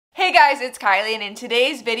Hey guys, it's Kylie, and in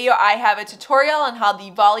today's video I have a tutorial on how the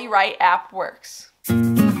VolleyWrite app works.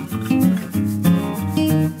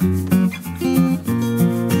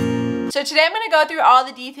 So today I'm going to go through all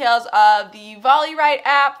the details of the VolleyWrite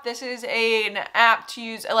app. This is an app to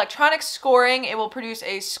use electronic scoring. It will produce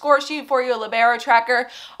a score sheet for you, a libero tracker.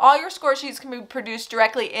 All your score sheets can be produced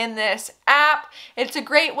directly in this app. It's a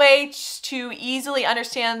great way to easily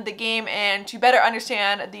understand the game and to better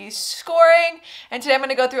understand the scoring. And today I'm going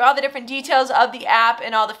to go through all the different details of the app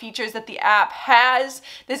and all the features that the app has.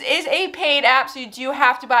 This is a paid app, so you do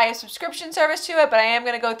have to buy a subscription service to it, but I am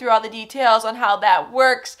going to go through all the details on how that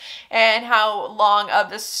works and how long of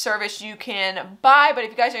the service you can buy. But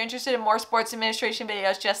if you guys are interested in more sports administration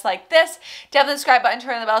videos just like this, definitely subscribe button,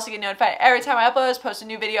 turn on the bell so you get notified every time I upload. I post a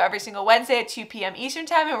new video every single Wednesday at 2 p.m. Eastern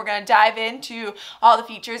time, and we're going to dive into all the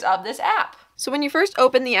features of this app. So when you first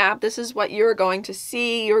open the app, this is what you're going to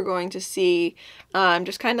see. You're going to see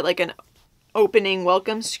just kind of like an opening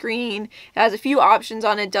welcome screen. It has a few options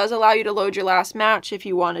on it. It does allow you to load your last match if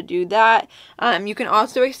you want to do that. You can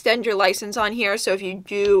also extend your license on here, so if you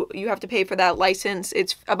do, you have to pay for that license.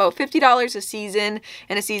 It's about $50 a season,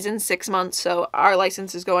 and a season's 6 months, so our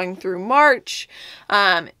license is going through March.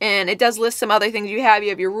 And it does list some other things you have. You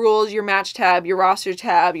have your rules, your match tab, your roster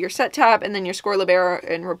tab, your set tab, and then your score, libero,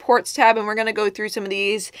 and reports tab, and we're going to go through some of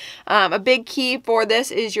these. A big key for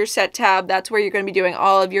this is your set tab. That's where you're going to be doing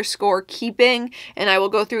all of your score keeping, and I will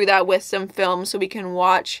go through that with some film so we can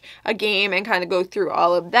watch a game and kind of go through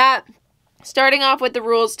all of that. Starting off with the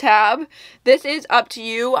rules tab, this is up to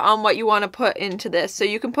you on what you want to put into this. So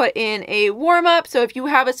you can put in a warm-up. So if you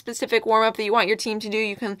have a specific warm-up that you want your team to do,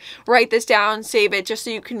 you can write this down, save it, just so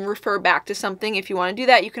you can refer back to something if you want to do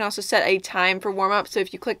that. You can also set a time for warm-up. So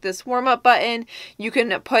if you click this warm-up button, you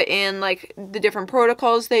can put in like the different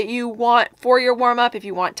protocols that you want for your warm-up if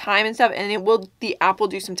you want time and stuff, and the app will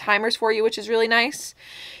do some timers for you, which is really nice.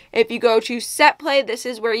 If you go to set play, this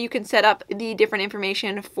is where you can set up the different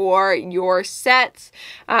information for your sets.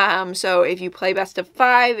 So if you play best of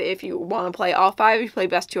 5, if you want to play all 5, if you play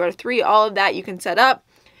best 2 out of 3, all of that you can set up.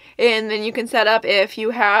 And then you can set up if you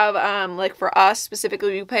have, like for us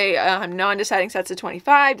specifically, we play non-deciding sets to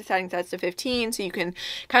 25, deciding sets to 15. So you can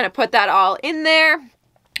kind of put that all in there.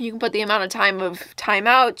 You can put the amount of time of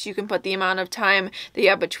timeouts, you can put the amount of time that you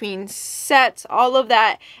have between sets, all of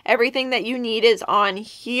that. Everything that you need is on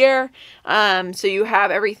here. So you have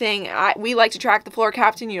everything. We like to track the floor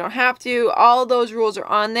captain, you don't have to. All of those rules are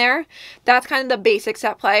on there. That's kind of the basic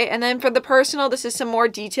set play. And then for the personal, this is some more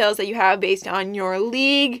details that you have based on your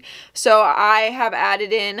league. So I have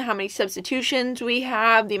added in how many substitutions we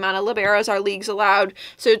have, the amount of liberos our league's allowed.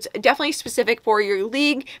 So it's definitely specific for your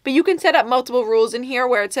league, but you can set up multiple rules in here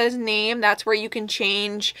where it says name. That's where you can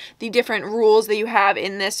change the different rules that you have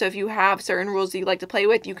in this. So if you have certain rules that you like to play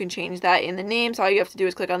with, you can change that in the name. So all you have to do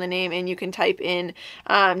is click on the name and you can type in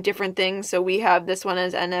different things. So we have this one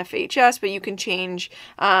as NFHS, but you can change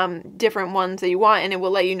different ones that you want, and it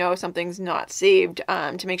will let you know if something's not saved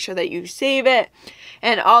to make sure that you save it.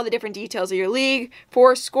 And all the different details of your league.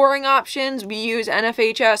 For scoring options, we use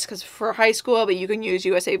NFHS because for high school, but you can use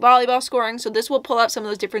USA Volleyball Scoring. So this will pull up some of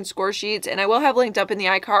those different score sheets, and I will have linked up in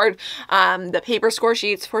the iCard the paper score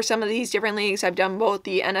sheets for some of these different leagues. I've done both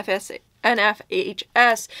the NFHS,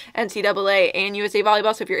 NCAA, and USA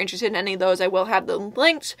Volleyball, so if you're interested in any of those, I will have them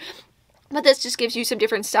linked. But this just gives you some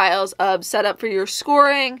different styles of setup for your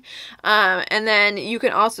scoring. And then you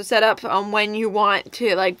can also set up when you want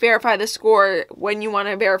to like verify the score, when you want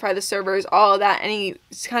to verify the servers, all of that. Any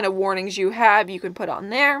kind of warnings you have, you can put on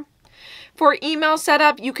there. For email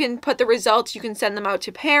setup, you can put the results, you can send them out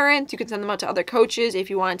to parents, you can send them out to other coaches if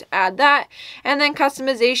you want to add that. And then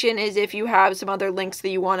customization is if you have some other links that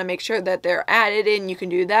you want to make sure that they're added in, you can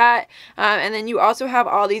do that. And then you also have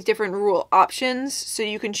all these different rule options, so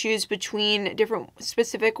you can choose between different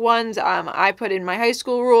specific ones. I put in my high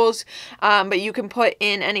school rules, but you can put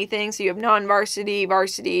in anything. So you have non-varsity,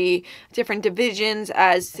 varsity, different divisions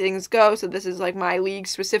as things go. So this is like my league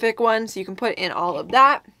specific one, so you can put in all of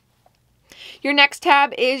that. Your next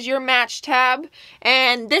tab is your match tab,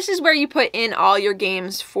 and this is where you put in all your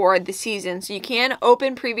games for the season. So you can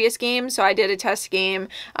open previous games. So I did a test game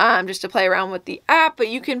just to play around with the app, but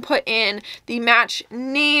you can put in the match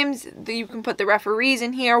names. You can put the referees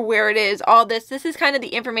in here, where it is, all this. This is kind of the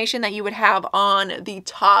information that you would have on the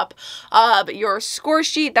top of your score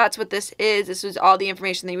sheet. That's what this is. This is all the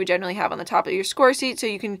information that you would generally have on the top of your score sheet. So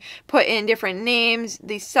you can put in different names.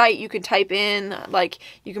 The site you can type in, like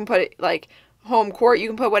you can put it like home court. You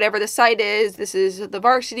can put whatever the site is. This is the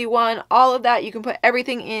varsity one. All of that, you can put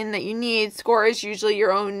everything in that you need. Score is usually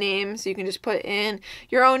your own name, so you can just put in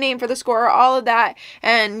your own name for the scorer, all of that,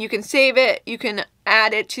 and you can save it. You can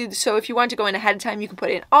add it to, so if you want to go in ahead of time, you can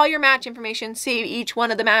put in all your match information, save each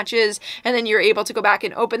one of the matches, and then you're able to go back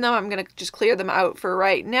and open them. I'm going to just clear them out for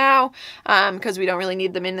right now because we don't really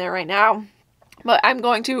need them in there right now. But I'm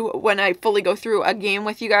going to, when I fully go through a game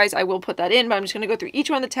with you guys, I will put that in, but I'm just going to go through each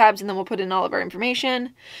one of the tabs and then we'll put in all of our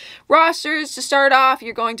information. Rosters, to start off,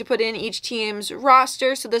 you're going to put in each team's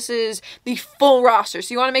roster. So this is the full roster.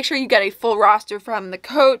 So you want to make sure you get a full roster from the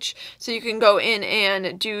coach so you can go in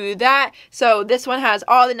and do that. So this one has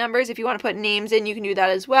all the numbers. If you want to put names in, you can do that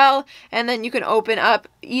as well. And then you can open up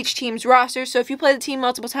each team's roster. So if you play the team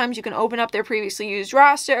multiple times, you can open up their previously used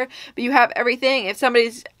roster, but you have everything. If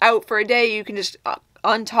somebody's out for a day, you can just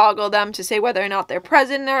untoggle them to say whether or not they're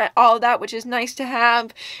present or all of that, which is nice to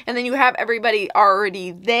have. And then you have everybody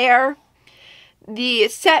already there. The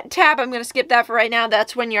set tab, I'm going to skip that for right now.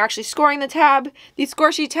 That's when you're actually scoring the tab. The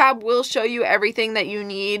score sheet tab will show you everything that you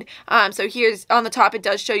need. So here's on the top, it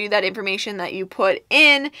does show you that information that you put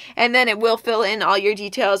in, and then it will fill in all your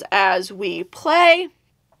details as we play.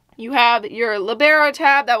 You have your Libero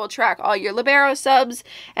tab that will track all your Libero subs.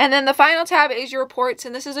 And then the final tab is your reports.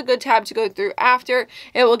 And this is a good tab to go through after.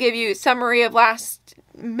 It will give you a summary of last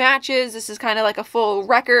matches. This is kind of like a full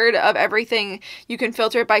record of everything. You can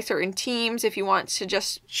filter it by certain teams if you want to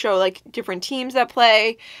just show like different teams that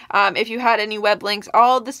play. If you had any web links,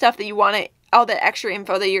 all the stuff that you want to, all the extra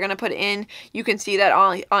info that you're going to put in, you can see that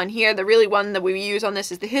on here. The really one that we use on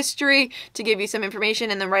this is the history to give you some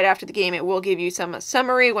information, and then right after the game it will give you some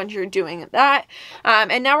summary once you're doing that.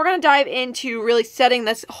 And now we're going to dive into really setting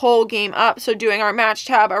this whole game up, so doing our match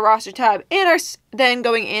tab, our roster tab, and then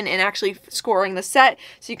going in and actually scoring the set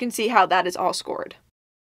so you can see how that is all scored.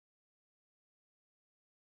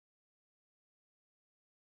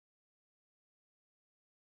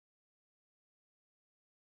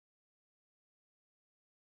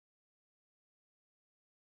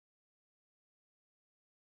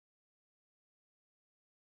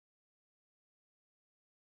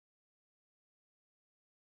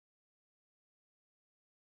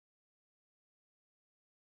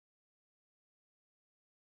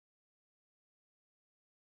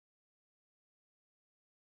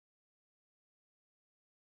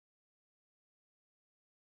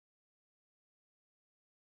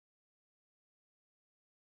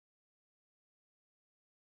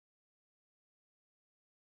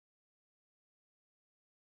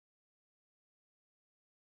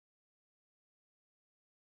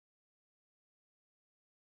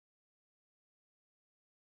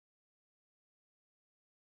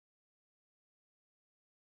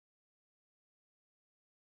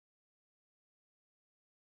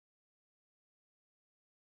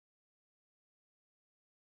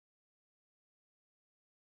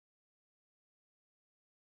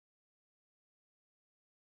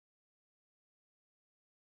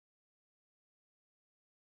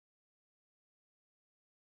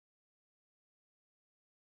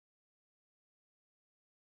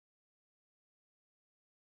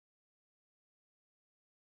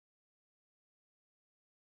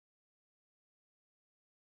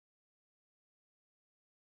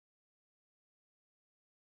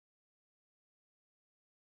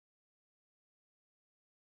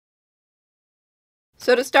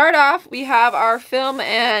 So to start off, we have our film,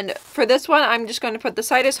 and for this one, I'm just going to put the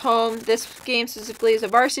site as home. This game specifically is a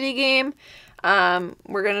varsity game.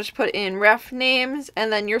 We're going to just put in ref names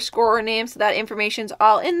and then your scorer name, so that information's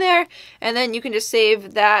all in there. And then you can just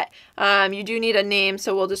save that. You do need a name,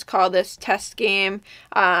 so we'll just call this test game.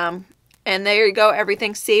 And there you go,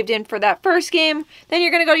 everything's saved in for that first game. Then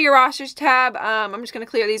you're going to go to your rosters tab. I'm just going to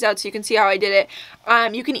clear these out so you can see how I did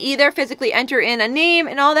it. You can either physically enter in a name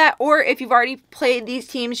and all that, or if you've already played these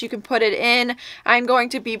teams, you can put it in. I'm going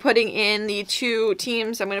to be putting in the two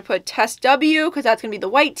teams. I'm going to put Test W because that's going to be the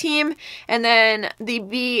white team. And then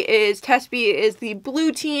the Test B is the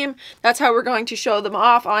blue team. That's how we're going to show them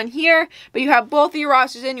off on here. But you have both of your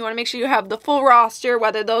rosters in. You want to make sure you have the full roster,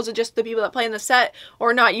 whether those are just the people that play in the set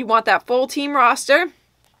or not. You want that full team roster.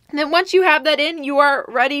 And then once you have that in, you are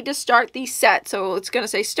ready to start the set. So it's going to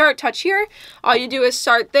say start, touch here. All you do is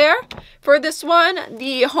start there. For this one,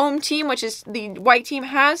 the home team, which is the white team,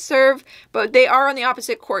 has serve, but they are on the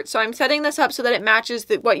opposite court. So I'm setting this up so that it matches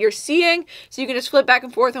what you're seeing. So you can just flip back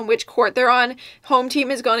and forth on which court they're on. Home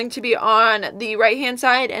team is going to be on the right-hand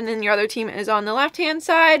side, and then your other team is on the left-hand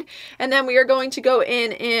side. And then we are going to go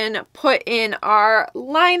in and put in our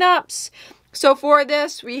lineups. So for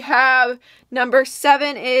this, we have number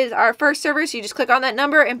 7 is our first server, so you just click on that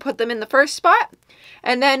number and put them in the first spot.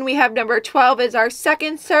 And then we have number 12 is our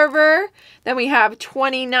second server. Then we have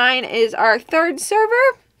 29 is our third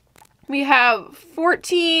server. We have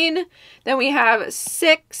 14, then we have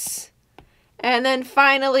 6, and then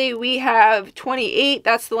finally we have 28.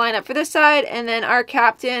 That's the lineup for this side. And then our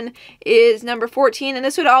captain is number 14, and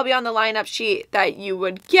this would all be on the lineup sheet that you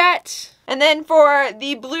would get. And then for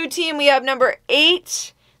the blue team, we have number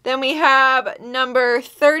 8, then we have number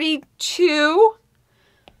 32,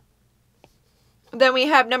 then we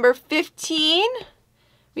have number 15,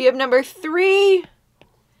 we have number 3,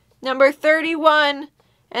 number 31,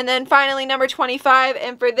 and then finally number 25.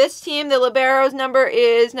 And for this team, the libero's number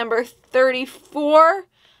is number 34,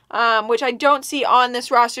 which I don't see on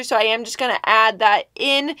this roster, so I am just going to add that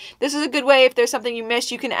in. This is a good way, if there's something you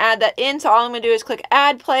missed, you can add that in. So all I'm going to do is click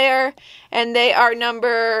Add Player, and they are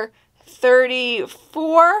number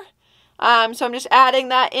 34. So I'm just adding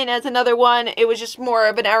that in as another one. It was just more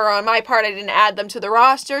of an error on my part. I didn't add them to the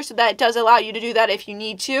roster, so that does allow you to do that if you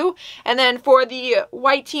need to. And then for the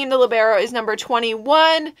white team, the libero is number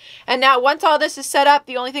 21. And now once all this is set up,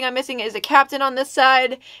 the only thing I'm missing is a captain on this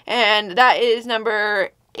side, and that is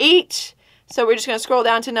number 8. So we're just going to scroll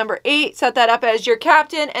down to number 8, set that up as your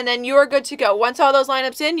captain, and then you're good to go. Once all those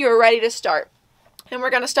lineups in, you're ready to start. And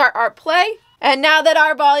we're going to start our play. And now that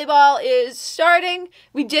our volleyball is starting,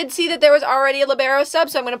 we did see that there was already a libero sub,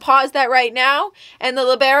 so I'm going to pause that right now. And the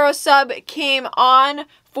libero sub came on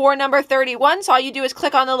for number 31, so all you do is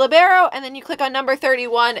click on the libero, and then you click on number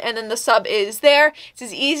 31, and then the sub is there. It's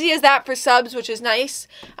as easy as that for subs, which is nice.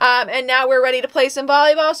 And now we're ready to play some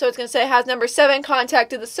volleyball, so it's going to say has number 7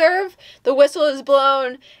 contacted the serve, the whistle is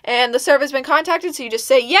blown, and the serve has been contacted, so you just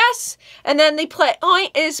say yes, and then the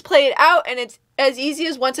point is played out, and it's as easy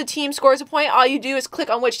as once a team scores a point, all you do is click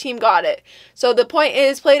on which team got it. So the point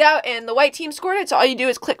is played out and the white team scored it, so all you do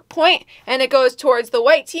is click point and it goes towards the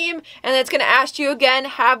white team, and then it's going to ask you again,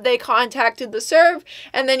 have they contacted the serve?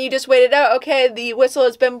 And then you just wait it out. Okay, the whistle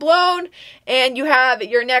has been blown and you have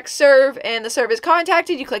your next serve and the serve is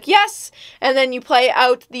contacted. You click yes, and then you play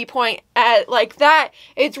out the point like that.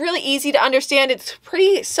 It's really easy to understand. It's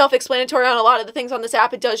pretty self-explanatory on a lot of the things on this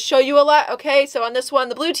app. It does show you a lot. Okay, so on this one,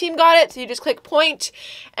 the blue team got it, so you just click point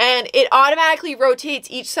and it automatically rotates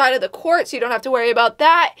each side of the court, so you don't have to worry about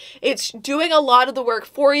that. It's doing a lot of the work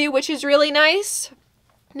for you, which is really nice.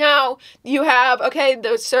 Now you have, okay,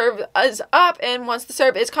 the serve is up, and once the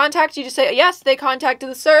serve is contacted, you just say yes, they contacted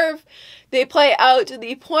the serve. They play out to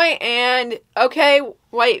the point, and okay,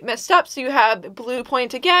 white messed up, so you have blue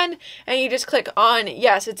point again, and you just click on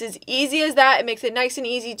yes. It's as easy as that. It makes it nice and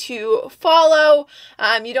easy to follow.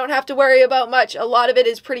 You don't have to worry about much. A lot of it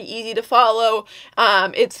is pretty easy to follow.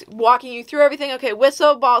 It's walking you through everything. Okay,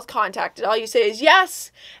 whistle, ball's contacted. All you say is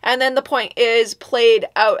yes, and then the point is played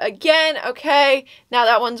out again. Okay, now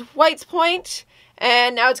that one's white's point.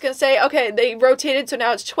 And now it's going to say, okay, they rotated, so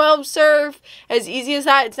now it's 12 serve. As easy as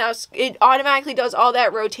that. It automatically does all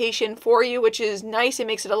that rotation for you, which is nice. It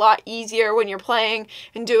makes it a lot easier when you're playing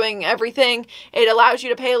and doing everything. It allows you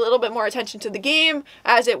to pay a little bit more attention to the game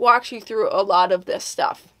as it walks you through a lot of this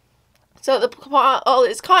stuff. So the ball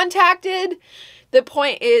is contacted. The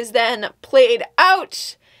point is then played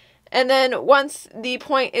out. And then once the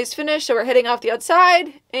point is finished, so we're hitting off the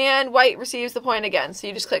outside, and white receives the point again. So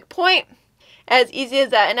you just click point. As easy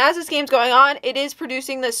as that. And as this game's going on, it is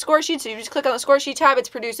producing the score sheet. So you just click on the score sheet tab, it's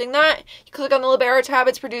producing that. You click on the libero tab,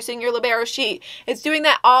 it's producing your libero sheet. It's doing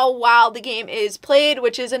that all while the game is played,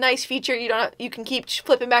 which is a nice feature. You can keep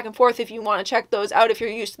flipping back and forth if you want to check those out. If you're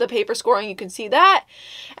used to the paper scoring, you can see that.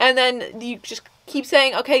 And then you just keep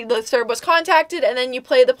saying, okay, the serve was contacted, and then you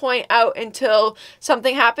play the point out until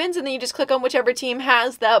something happens, and then you just click on whichever team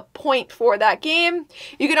has the point for that game.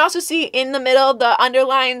 You can also see in the middle the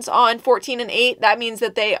underlines on 14 and 8. That means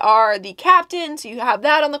that they are the captain, so you have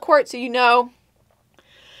that on the court so you know.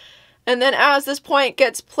 And then as this point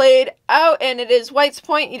gets played out and it is white's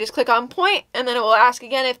point, you just click on point, and then it will ask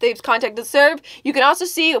again if they've contacted the serve. You can also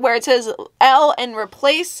see where it says L and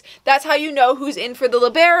replace. That's how you know who's in for the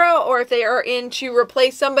libero, or if they are in to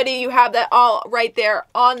replace somebody. You have that all right there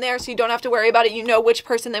on there, so you don't have to worry about it. You know which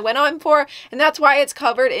person they went on for, and that's why it's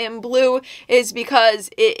covered in blue, is because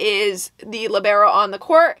it is the libero on the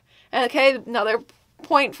court. Okay, another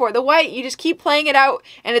point for the white. You just keep playing it out,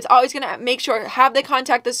 and it's always going to make sure, have they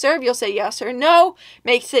contact the serve? You'll say yes or no.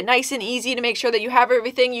 Makes it nice and easy to make sure that you have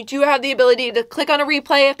everything. You do have the ability to click on a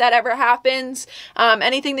replay if that ever happens.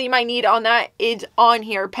 Anything that you might need on that is on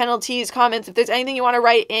here. Penalties, comments, if there's anything you want to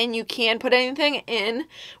write in, you can put anything in,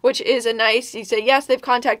 which is a nice, you say yes, they've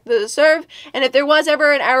contacted the serve, and if there was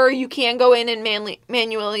ever an error, you can go in and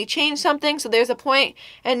manually change something. So there's a point,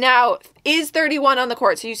 and now is 31 on the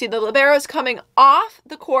court. So you see the liberos coming off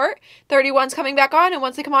the court, 31's coming back on, and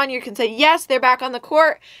once they come on, you can say yes, they're back on the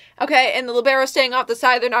court. Okay, and the libero staying off the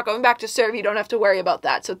side, they're not going back to serve. You don't have to worry about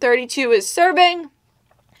that. So 32 is serving,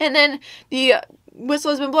 and then the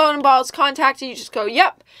whistle has been blown and ball is contacted, you just go,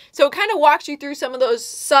 yep. So it kind of walks you through some of those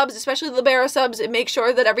subs, especially the libero subs. It makes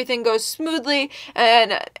sure that everything goes smoothly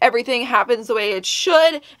and everything happens the way it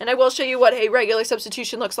should. And I will show you what a regular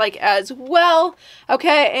substitution looks like as well.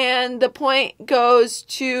 Okay, and the point goes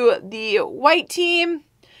to the white team.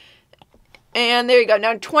 And there you go.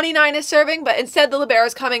 Now 29 is serving, but instead the libero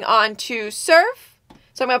is coming on to serve.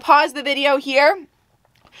 So I'm going to pause the video here.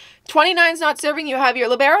 29 is not serving, you have your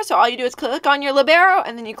libero, so all you do is click on your libero,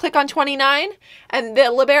 and then you click on 29, and the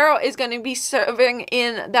libero is going to be serving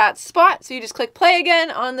in that spot. So you just click play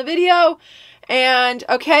again on the video, and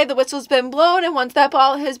okay, the whistle's been blown, and once that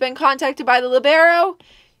ball has been contacted by the libero,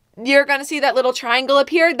 you're going to see that little triangle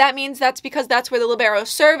appear. That means that's because that's where the libero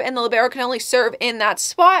serve, and the libero can only serve in that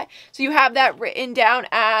spot. So you have that written down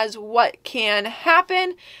as what can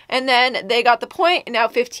happen, and then they got the point, and now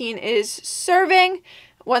 15 is serving.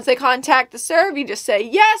 Once they contact the serve, you just say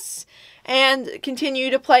yes and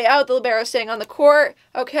continue to play out. The libero staying on the court.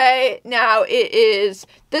 Okay, now it is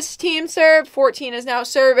this team's serve. 14 is now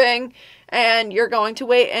serving, and you're going to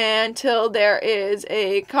wait until there is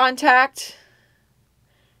a contact.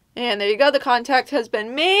 And there you go, the contact has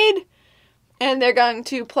been made, and they're going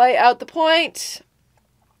to play out the point.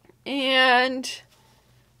 And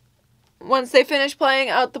once they finish playing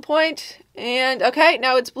out the point, and okay,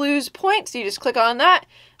 now it's blue's point, so you just click on that.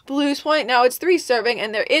 Blue's point, now it's 3 serving,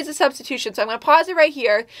 and there is a substitution. So I'm going to pause it right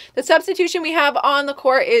here. The substitution we have on the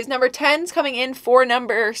court is number 10's coming in for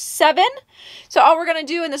number 7. So all we're going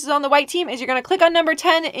to do, and this is on the white team, is you're going to click on number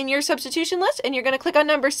 10 in your substitution list, and you're going to click on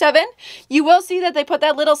number 7. You will see that they put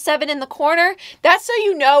that little 7 in the corner. That's so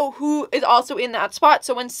you know who is also in that spot.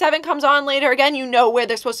 So when 7 comes on later, again, you know where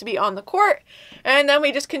they're supposed to be on the court. And then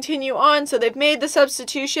we just continue on. So they've made the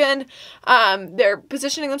substitution. They're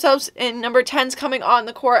positioning themselves, and number 10's coming on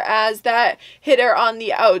the court as that hitter on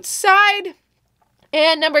the outside.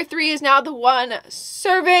 And number 3 is now the one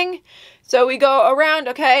serving. So we go around,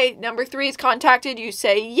 okay, number 3 is contacted, you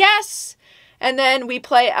say yes, and then we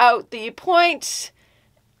play out the point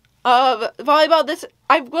of volleyball. This,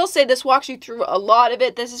 I will say, this walks you through a lot of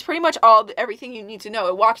it. This is pretty much everything you need to know.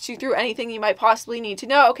 It walks you through anything you might possibly need to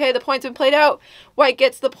know. Okay, the point's been played out. White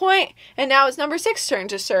gets the point, and now it's number 6's turn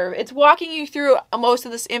to serve. It's walking you through most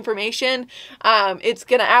of this information. It's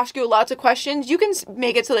going to ask you lots of questions. You can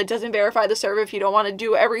make it so that it doesn't verify the serve if you don't want to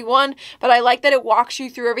do every one, but I like that it walks you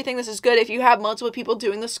through everything. This is good if you have multiple people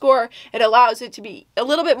doing the score. It allows it to be a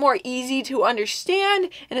little bit more easy to understand,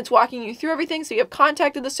 and it's walking you through everything. So you have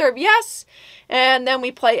contacted the serve, yes, and then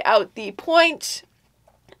we play out the point,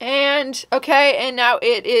 and okay, and now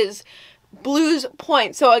it is blue's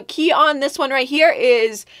point. So a key on this one right here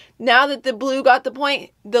is, now that the blue got the point,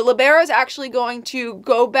 the libero is actually going to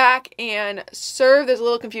go back and serve. There's a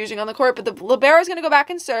little confusion on the court, but the libero is going to go back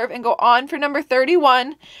and serve and go on for number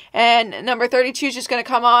 31, and number 32 is just going to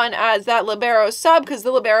come on as that libero sub, because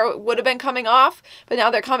the libero would have been coming off, but now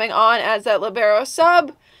they're coming on as that libero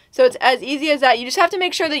sub. So it's as easy as that. You just have to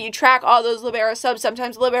make sure that you track all those libero subs.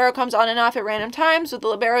 Sometimes the libero comes on and off at random times, with the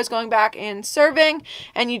liberos going back and serving,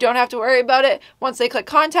 and you don't have to worry about it. Once they click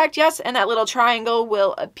contact, yes, and that little triangle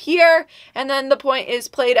will appear, and then the point is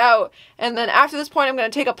played out. And then after this point, I'm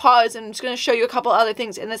going to take a pause, and I'm just going to show you a couple other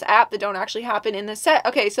things in this app that don't actually happen in this set.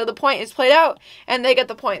 Okay, so the point is played out, and they get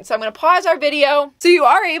the point. So I'm going to pause our video. So you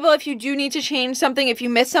are able, if you do need to change something, if you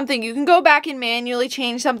miss something, you can go back and manually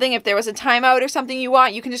change something. If there was a timeout or something you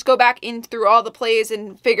want, you can just go back in through all the plays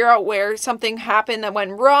and figure out where something happened that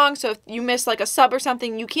went wrong. So if you missed like a sub or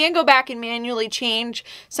something, you can go back and manually change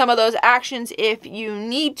some of those actions if you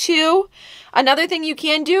need to. Another thing you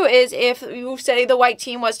can do is, if you say the white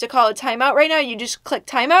team was to call a timeout right now, you just click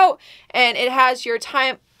timeout, and it has your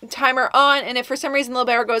time timer on, and if for some reason the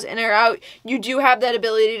libero goes in or out, you do have that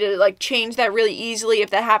ability to like change that really easily if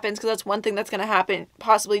that happens, because that's one thing that's going to happen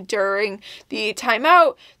possibly during the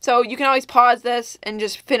timeout. So you can always pause this and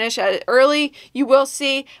just finish at it early. You will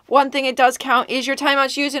see one thing it does count is your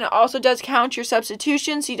timeouts used, and it also does count your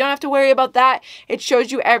substitutions, so you don't have to worry about that. It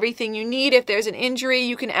shows you everything you need. If there's an injury,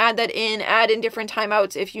 you can add that in, add in different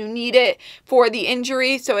timeouts if you need it for the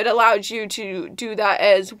injury, so it allows you to do that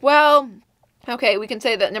as well. Okay, we can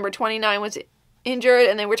say that number 29 was injured,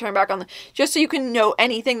 and then we're turning back on just so you can know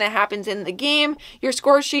anything that happens in the game. Your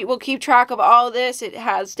score sheet will keep track of all of this. It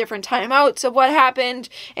has different timeouts of what happened,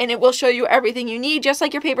 and it will show you everything you need. Just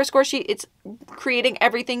like your paper score sheet, it's creating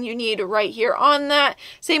everything you need right here on that.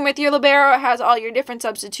 Same with your libero. It has all your different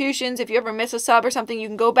substitutions. If you ever miss a sub or something, you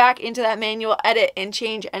can go back into that manual, edit, and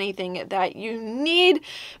change anything that you need.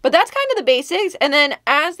 But that's kind of the basics. And then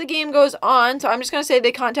as the game goes on, so I'm just going to say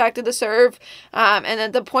they contacted the serve, and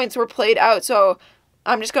then the points were played out. So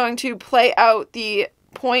I'm just going to play out the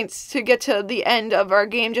points to get to the end of our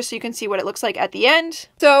game just so you can see what it looks like at the end.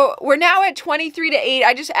 So we're now at 23-8.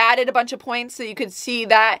 I just added a bunch of points so you could see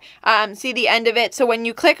that, see the end of it. So when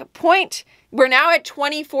you click point, we're now at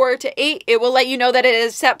 24-8. It will let you know that it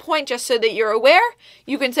is set point just so that you're aware.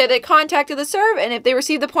 You can say they contacted the serve, and if they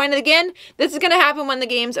receive the point again, this is going to happen when the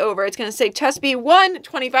game's over. It's going to say test B1,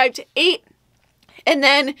 25-8. And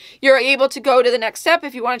then you're able to go to the next step.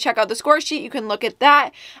 If you want to check out the score sheet, you can look at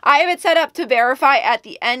that. I have it set up to verify at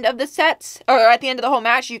the end of the sets, or at the end of the whole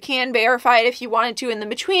match. You can verify it if you wanted to in the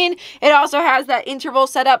between. It also has that interval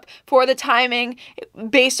set up for the timing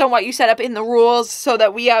based on what you set up in the rules, so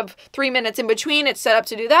that we have 3 minutes in between. It's set up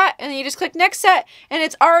to do that. And then you just click next set, and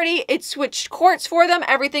it's switched courts for them.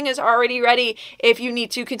 Everything is already ready if you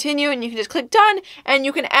need to continue, and you can just click done, and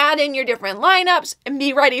you can add in your different lineups and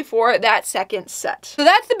be ready for that second set. So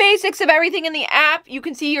that's the basics of everything in the app. You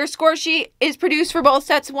can see your score sheet is produced for both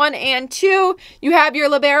sets 1 and 2. You have your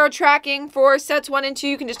libero tracking for sets 1 and 2.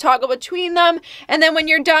 You can just toggle between them. And then when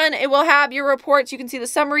you're done, it will have your reports. You can see the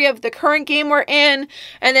summary of the current game we're in.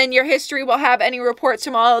 And then your history will have any reports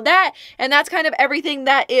from all of that. And that's kind of everything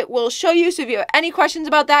that it will show you. So if you have any questions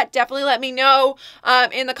about that, definitely let me know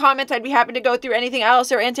in the comments. I'd be happy to go through anything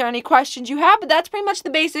else or answer any questions you have. But that's pretty much the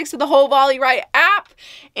basics of the whole VolleyWrite app.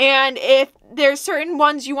 And if there's certain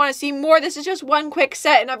ones you want to see more, this is just one quick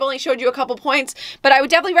set, and I've only showed you a couple points, but I would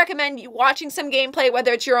definitely recommend you watching some gameplay,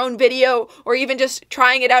 whether it's your own video or even just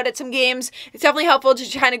trying it out at some games. It's definitely helpful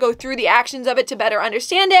to kind of go through the actions of it to better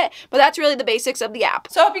understand it, but that's really the basics of the app.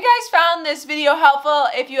 So I hope you guys found this video helpful.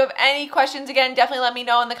 If you have any questions, again, definitely let me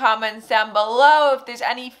know in the comments down below. If there's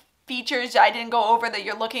any features I didn't go over that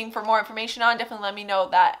you're looking for more information on, definitely let me know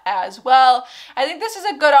that as well. I think this is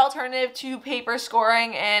a good alternative to paper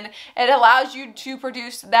scoring, and it allows you to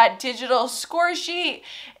produce that digital score sheet,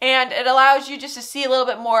 and it allows you just to see a little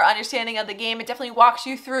bit more understanding of the game. It definitely walks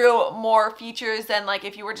you through more features than like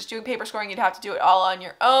if you were just doing paper scoring, you'd have to do it all on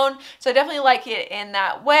your own. So I definitely like it in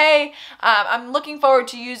that way. I'm looking forward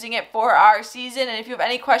to using it for our season, and if you have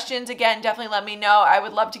any questions, again, definitely let me know. I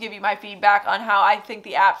would love to give you my feedback on how I think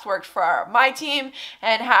the apps work for my team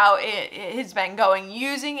and how it has been going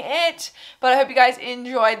using it. But I hope you guys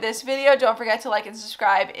enjoyed this video. Don't forget to like and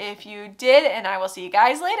subscribe if you did, and I will see you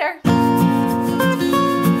guys later.